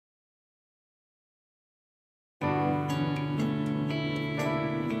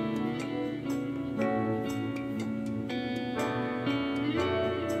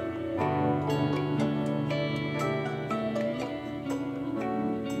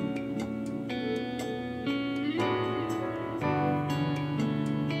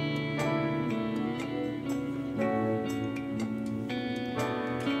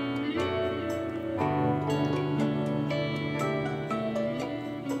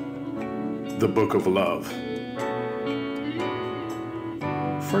The Book of Love.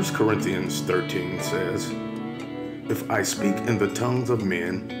 1 Corinthians 13 says, "If I speak in the tongues of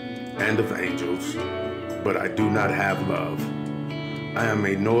men and of angels, but I do not have love, I am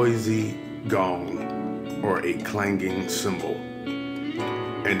a noisy gong or a clanging cymbal.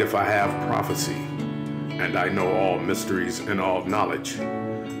 And if I have prophecy, and I know all mysteries and all knowledge,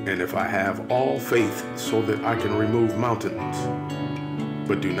 and if I have all faith so that I can remove mountains,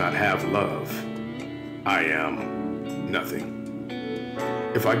 but do not have love, I am nothing.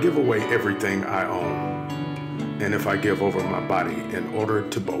 If I give away everything I own, and if I give over my body in order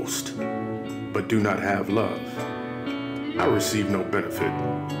to boast, but do not have love, I receive no benefit.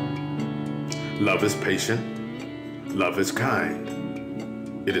 Love is patient. Love is kind.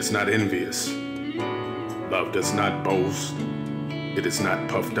 It is not envious. Love does not boast. It is not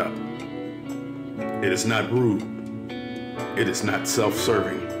puffed up. It is not rude. It is not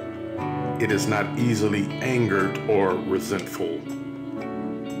self-serving. It is not easily angered or resentful.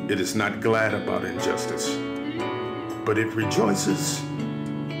 It is not glad about injustice, but it rejoices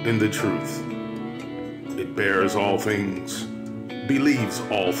in the truth. It bears all things, believes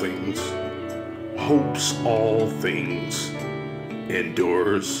all things, hopes all things,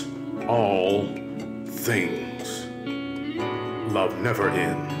 endures all things. Love never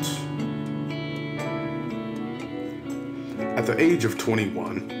ends. At the age of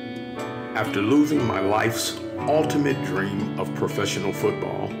 21, after losing my life's ultimate dream of professional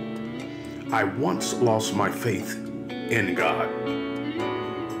football, I once lost my faith in God,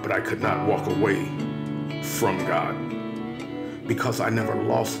 but I could not walk away from God because I never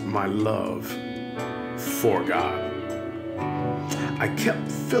lost my love for God. I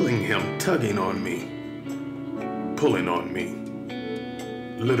kept feeling Him tugging on me, pulling on me,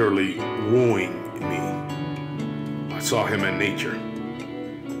 literally wooing me. I saw Him in nature,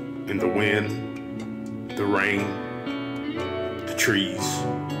 in the wind, the rain, the trees.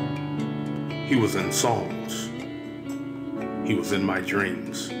 He was in songs. He was in my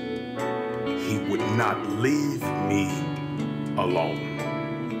dreams. He would not leave me alone.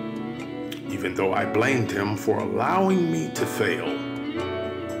 Even though I blamed Him for allowing me to fail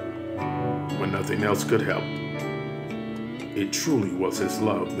when nothing else could help, it truly was His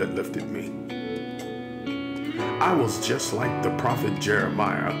love that lifted me. I was just like the prophet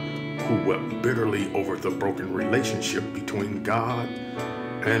Jeremiah, who wept bitterly over the broken relationship between God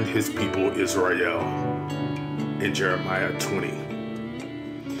and His people Israel in Jeremiah 20.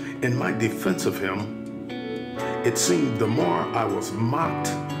 In my defense of Him, it seemed the more I was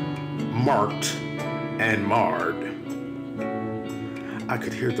mocked, marked, and marred, I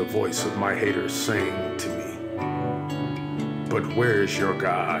could hear the voice of my haters saying to me, "But where is your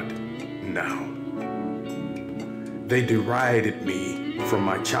God now?" They derided me from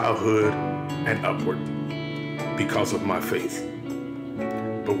my childhood and upward because of my faith.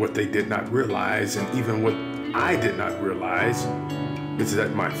 But what they did not realize, and even what I did not realize, is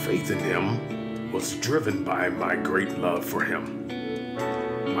that my faith in Him was driven by my great love for Him.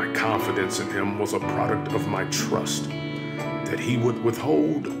 My confidence in Him was a product of my trust that He would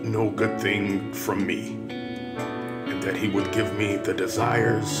withhold no good thing from me, and that He would give me the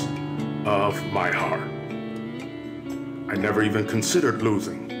desires of my heart. I never even considered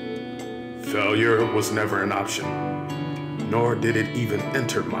losing. Failure was never an option, nor did it even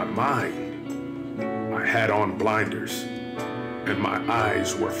enter my mind. I had on blinders, and my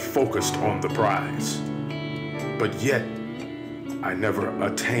eyes were focused on the prize. But yet, I never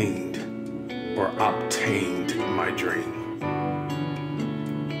attained or obtained my dream.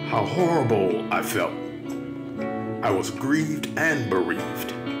 How horrible I felt. I was grieved and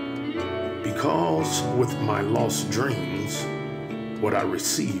bereaved, because with my lost dreams, what I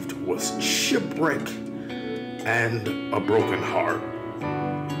received was shipwreck and a broken heart.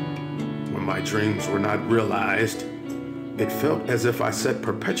 When my dreams were not realized, it felt as if I sat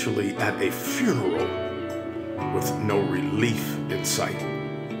perpetually at a funeral with no relief in sight.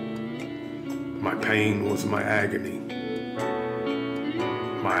 My pain was my agony.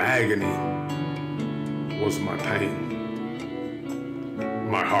 My agony was my pain.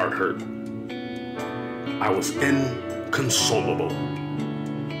 My heart hurt. I was inconsolable,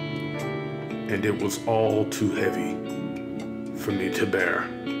 and it was all too heavy for me to bear.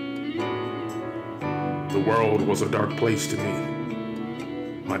 The world was a dark place to me.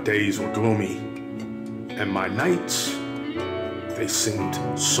 My days were gloomy, and my nights, they seemed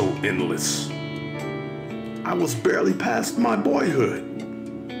so endless. I was barely past my boyhood,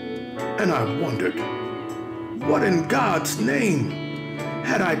 and I wondered, what in God's name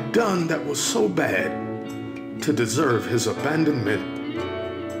had I done that was so bad to deserve His abandonment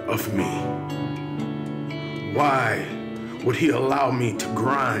of me? Why would he allow me to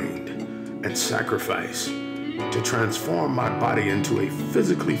grind and sacrifice to transform my body into a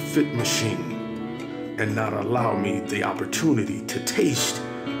physically fit machine and not allow me the opportunity to taste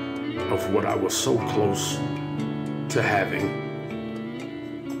of what I was so close to having?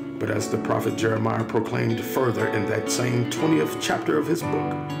 But as the prophet Jeremiah proclaimed further in that same 20th chapter of his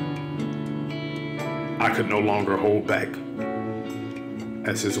book, I could no longer hold back,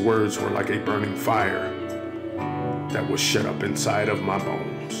 as his words were like a burning fire that was shut up inside of my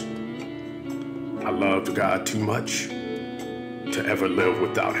bones. I loved God too much to ever live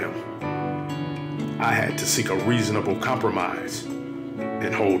without him. I had to seek a reasonable compromise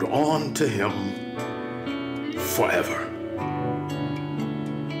and hold on to him forever.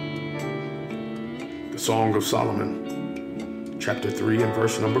 The Song of Solomon, chapter 3 and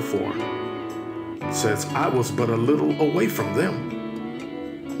verse number 4, says, I was but a little away from them.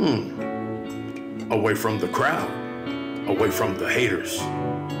 Away from the crowd, away from the haters,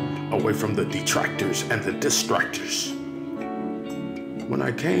 away from the detractors and the distractors. When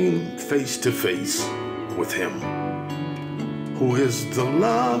I came face to face with him, who is the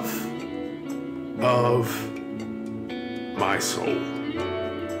love of my soul,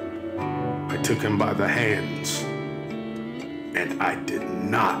 I took him by the hands and I did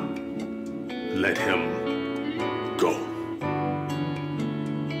not let him go.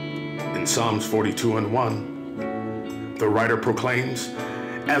 In Psalms 42 and 1, the writer proclaims,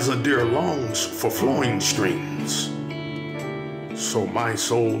 as a deer longs for flowing streams, so my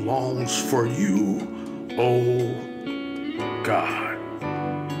soul longs for you, O God.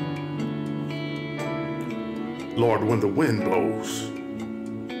 Lord, when the wind blows,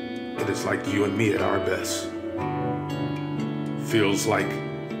 it is like you and me at our best. Feels like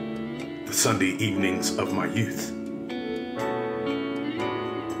the Sunday evenings of my youth.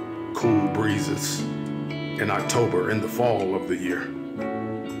 Cool breezes in October in the fall of the year.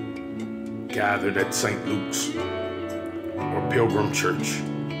 Gathered at St. Luke's or Pilgrim Church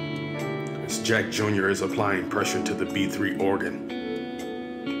as Jack Jr. is applying pressure to the B3 organ.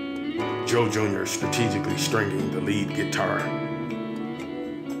 Joe Jr. strategically stringing the lead guitar.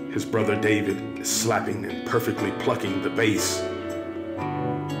 His brother David is slapping and perfectly plucking the bass.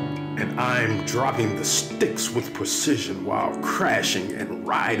 And I'm dropping the sticks with precision while crashing and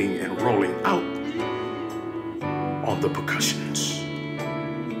riding and rolling out on the percussions.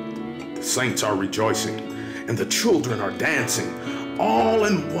 The saints are rejoicing and the children are dancing, all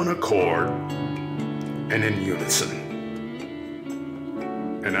in one accord and in unison.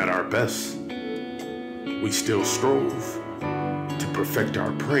 And at our best, we still strove to perfect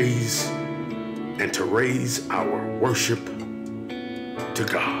our praise and to raise our worship to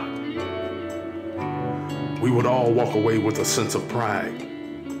God. We would all walk away with a sense of pride,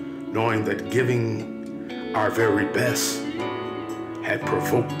 knowing that giving our very best had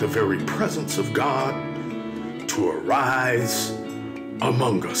provoked the very presence of God to arise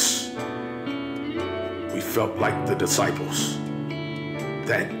among us. We felt like the disciples,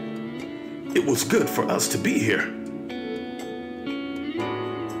 that it was good for us to be here.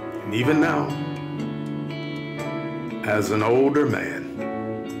 And even now, as an older man,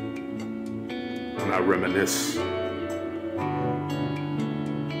 when I reminisce,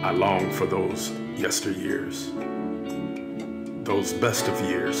 I long for those yesteryears, those best of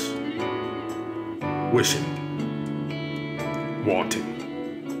years, wishing,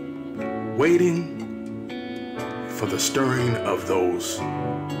 wanting, waiting for the stirring of those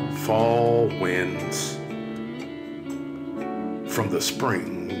fall winds from the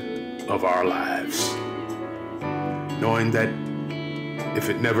spring of our lives, knowing that if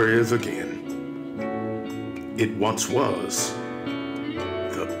it never is again, it once was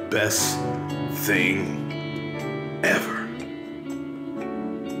the best thing ever.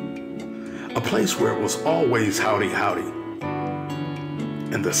 A place where it was always howdy howdy,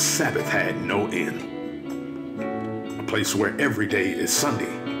 and the Sabbath had no end. A place where every day is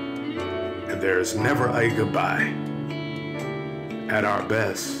Sunday, and there is never a goodbye. At our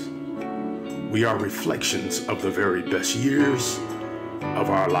best, we are reflections of the very best years of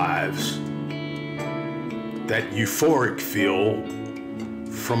our lives. That euphoric feel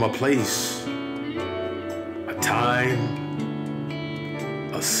from a place, a time,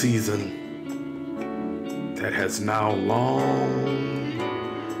 a season that has now long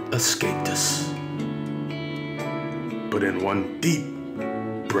escaped us. But in one deep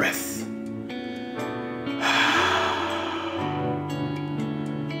breath,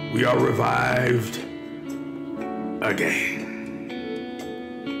 we are revived again.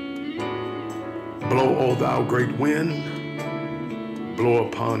 Blow, O thou great wind, blow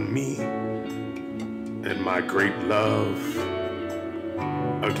upon me and my great love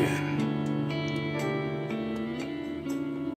again.